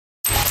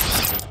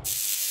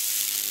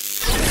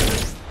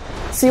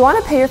So you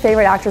want to pay your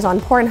favorite actors on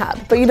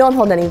Pornhub, but you don't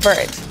hold any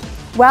Verge.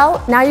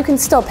 Well, now you can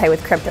still pay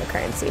with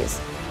cryptocurrencies.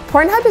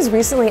 Pornhub has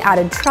recently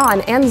added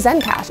Tron and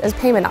Zencash as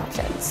payment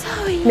options,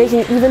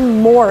 making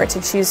even more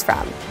to choose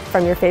from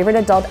your favorite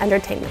adult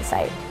entertainment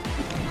site.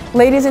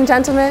 Ladies and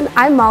gentlemen,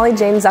 I'm Molly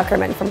Jane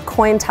Zuckerman from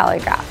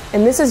Cointelegraph,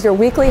 and this is your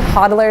weekly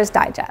Hodler's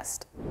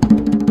Digest.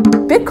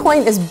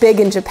 Bitcoin is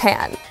big in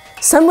Japan.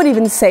 Some would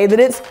even say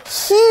that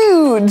it's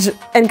huge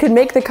and could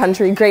make the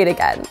country great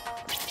again.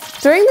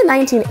 During the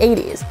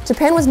 1980s,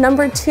 Japan was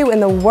 #2 in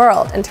the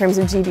world in terms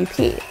of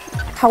GDP.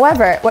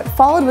 However, what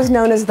followed was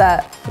known as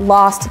the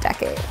lost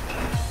decade.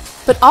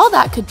 But all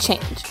that could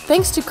change,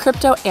 thanks to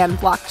crypto and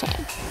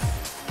blockchain.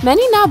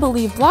 Many now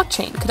believe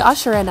blockchain could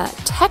usher in a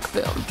tech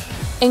boom,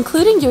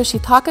 including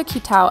Yoshitaka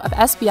Kitao of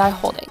SBI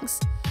Holdings,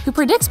 who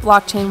predicts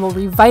blockchain will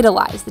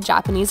revitalize the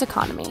Japanese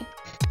economy.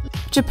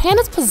 Japan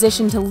is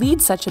positioned to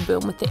lead such a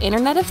boom with the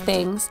Internet of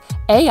Things,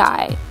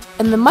 AI,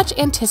 and the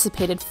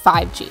much-anticipated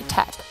 5G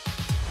tech.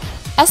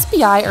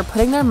 SBI are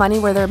putting their money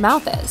where their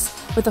mouth is,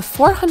 with a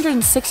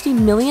 $460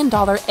 million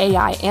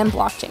AI and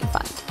blockchain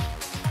fund.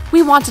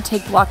 We want to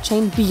take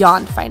blockchain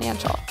beyond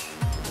financial.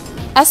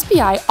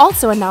 SBI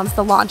also announced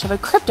the launch of a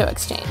crypto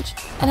exchange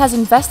and has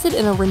invested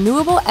in a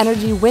renewable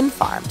energy wind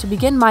farm to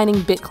begin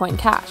mining Bitcoin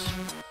Cash,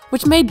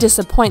 which may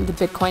disappoint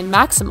the Bitcoin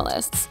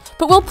maximalists,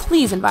 but will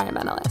please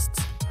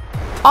environmentalists.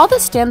 All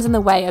that stands in the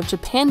way of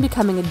Japan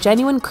becoming a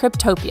genuine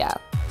Cryptopia,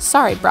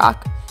 sorry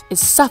Brock, is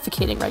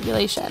suffocating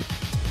regulation.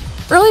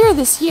 Earlier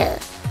this year,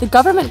 the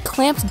government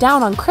clamped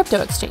down on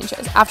crypto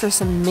exchanges after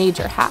some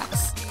major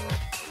hacks.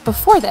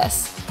 Before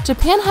this,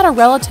 Japan had a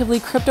relatively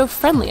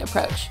crypto-friendly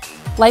approach,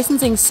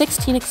 licensing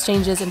 16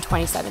 exchanges in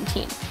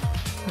 2017.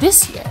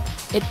 This year,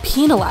 it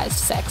penalized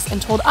 6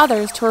 and told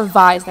others to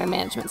revise their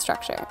management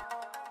structure.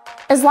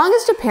 As long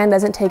as Japan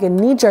doesn't take a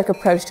knee-jerk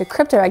approach to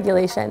crypto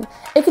regulation,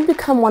 it could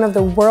become one of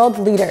the world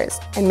leaders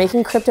in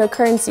making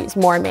cryptocurrencies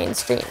more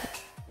mainstream.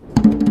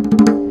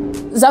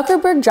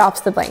 Zuckerberg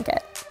drops the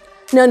blanket.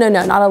 No,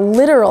 not a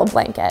literal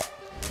blanket.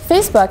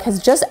 Facebook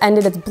has just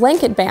ended its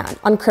blanket ban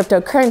on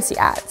cryptocurrency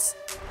ads.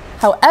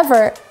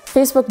 However,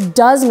 Facebook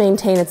does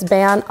maintain its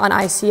ban on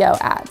ICO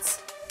ads.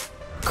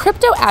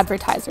 Crypto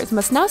advertisers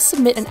must now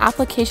submit an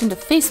application to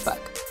Facebook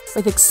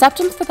with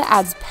acceptance for the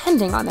ads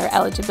pending on their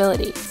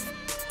eligibility.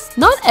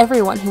 Not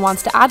everyone who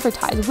wants to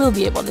advertise will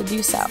be able to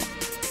do so.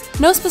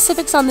 No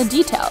specifics on the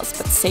details,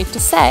 but safe to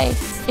say,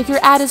 if your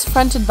ad is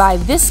fronted by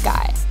this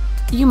guy,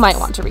 you might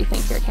want to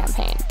rethink your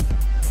campaign.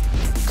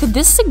 Could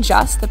this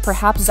suggest that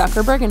perhaps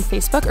Zuckerberg and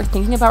Facebook are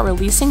thinking about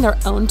releasing their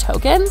own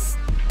token?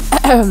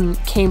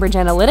 Cambridge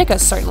Analytica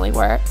certainly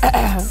were.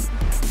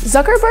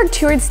 Zuckerberg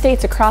toured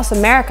states across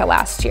America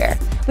last year,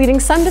 leading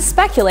some to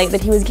speculate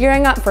that he was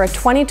gearing up for a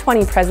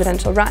 2020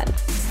 presidential run.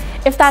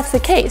 If that's the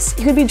case,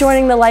 he would be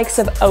joining the likes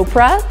of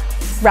Oprah,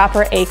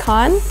 rapper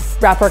Akon,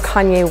 rapper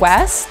Kanye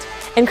West,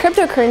 and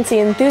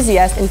cryptocurrency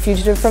enthusiast and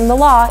fugitive from the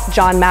law,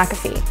 John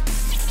McAfee.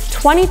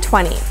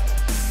 2020.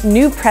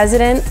 New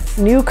president,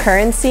 new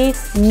currency,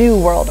 new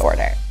world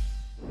order.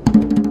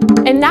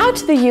 And now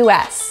to the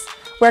US,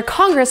 where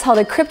Congress held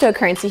a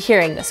cryptocurrency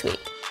hearing this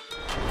week.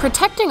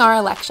 Protecting our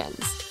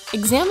elections,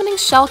 examining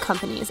shell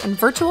companies and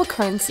virtual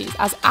currencies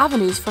as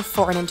avenues for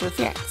foreign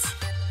interference,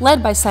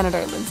 led by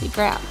Senator Lindsey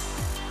Graham.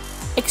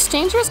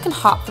 Exchangers can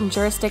hop from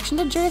jurisdiction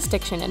to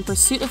jurisdiction in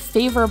pursuit of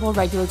favorable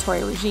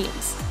regulatory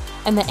regimes,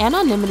 and the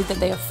anonymity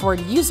that they afford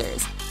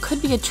users could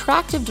be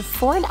attractive to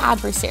foreign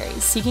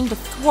adversaries seeking to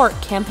thwart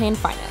campaign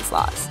finance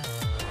laws.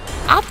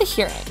 At the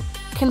hearing,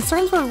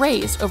 concerns were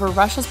raised over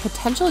Russia's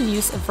potential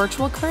use of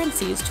virtual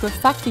currencies to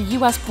affect the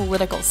US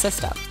political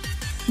system,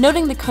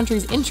 noting the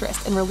country's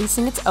interest in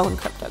releasing its own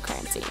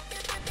cryptocurrency.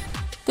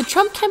 The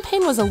Trump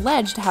campaign was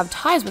alleged to have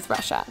ties with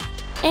Russia,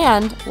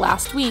 and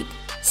last week,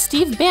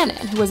 Steve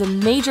Bannon, who was a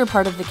major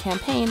part of the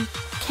campaign,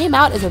 came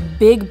out as a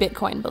big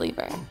Bitcoin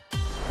believer.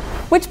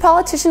 Which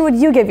politician would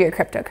you give your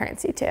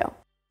cryptocurrency to?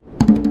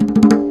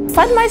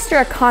 Fundmeister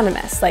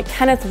economists like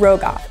Kenneth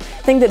Rogoff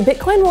think that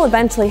Bitcoin will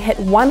eventually hit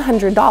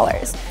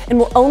 $100 and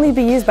will only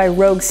be used by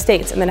rogue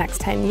states in the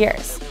next 10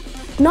 years.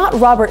 Not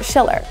Robert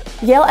Shiller,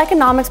 Yale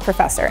economics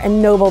professor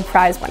and Nobel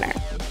Prize winner.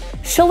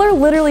 Shiller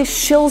literally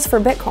shills for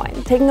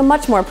Bitcoin, taking a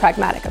much more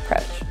pragmatic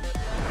approach.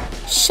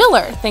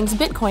 Shiller thinks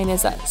Bitcoin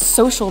is a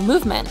social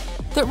movement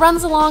that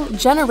runs along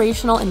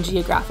generational and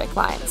geographic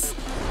lines.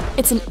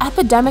 It's an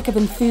epidemic of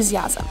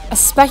enthusiasm, a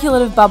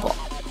speculative bubble.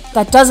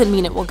 That doesn't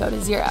mean it will go to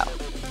zero.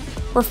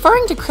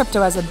 Referring to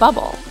crypto as a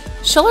bubble,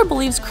 Shiller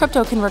believes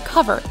crypto can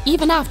recover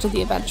even after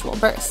the eventual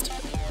burst.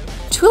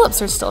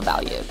 Tulips are still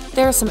valued.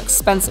 There are some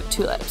expensive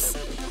tulips.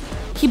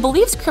 He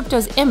believes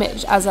crypto's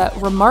image as a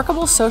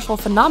remarkable social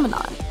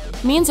phenomenon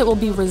means it will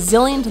be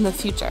resilient in the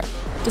future,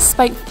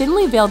 despite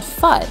thinly veiled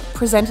FUD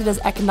presented as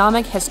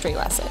economic history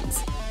lessons.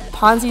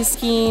 Ponzi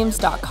schemes,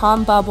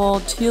 dot-com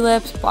bubble,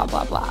 tulips, blah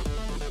blah blah.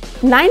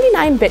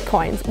 99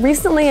 Bitcoins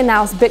recently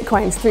announced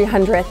Bitcoin's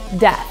 300th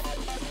death.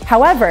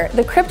 However,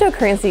 the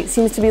cryptocurrency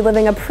seems to be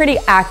living a pretty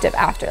active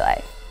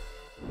afterlife.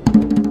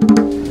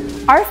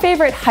 Our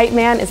favorite hype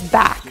man is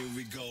back.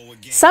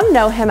 Some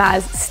know him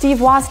as Steve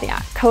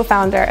Wozniak,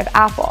 co-founder of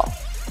Apple.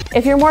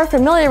 If you're more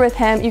familiar with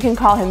him, you can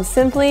call him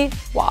simply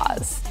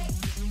Woz.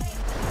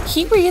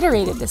 He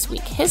reiterated this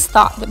week his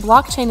thought that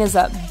blockchain is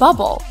a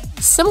bubble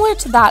similar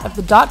to that of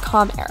the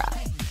dot-com era,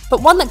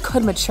 but one that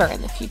could mature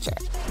in the future.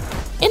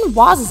 In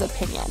Woz's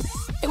opinion,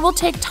 it will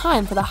take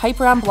time for the hype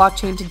around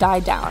blockchain to die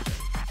down,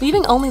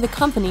 leaving only the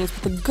companies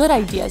with the good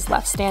ideas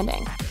left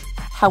standing.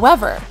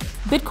 However,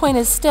 Bitcoin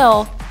is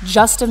still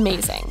just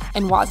amazing,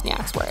 in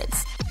Wozniak's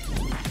words.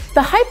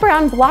 The hype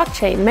around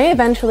blockchain may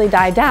eventually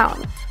die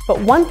down,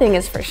 but one thing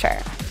is for sure.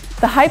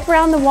 The hype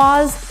around the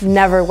Woz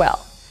never will,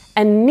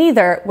 and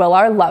neither will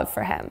our love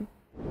for him.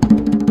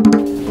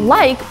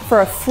 Like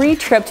for a free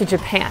trip to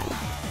Japan.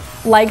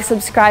 Like,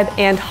 subscribe,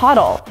 and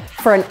hodl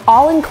for an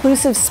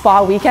all-inclusive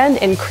spa weekend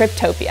in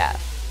Cryptopia.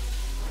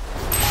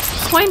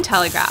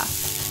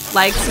 Cointelegraph.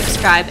 Like,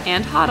 subscribe,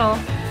 and hodl.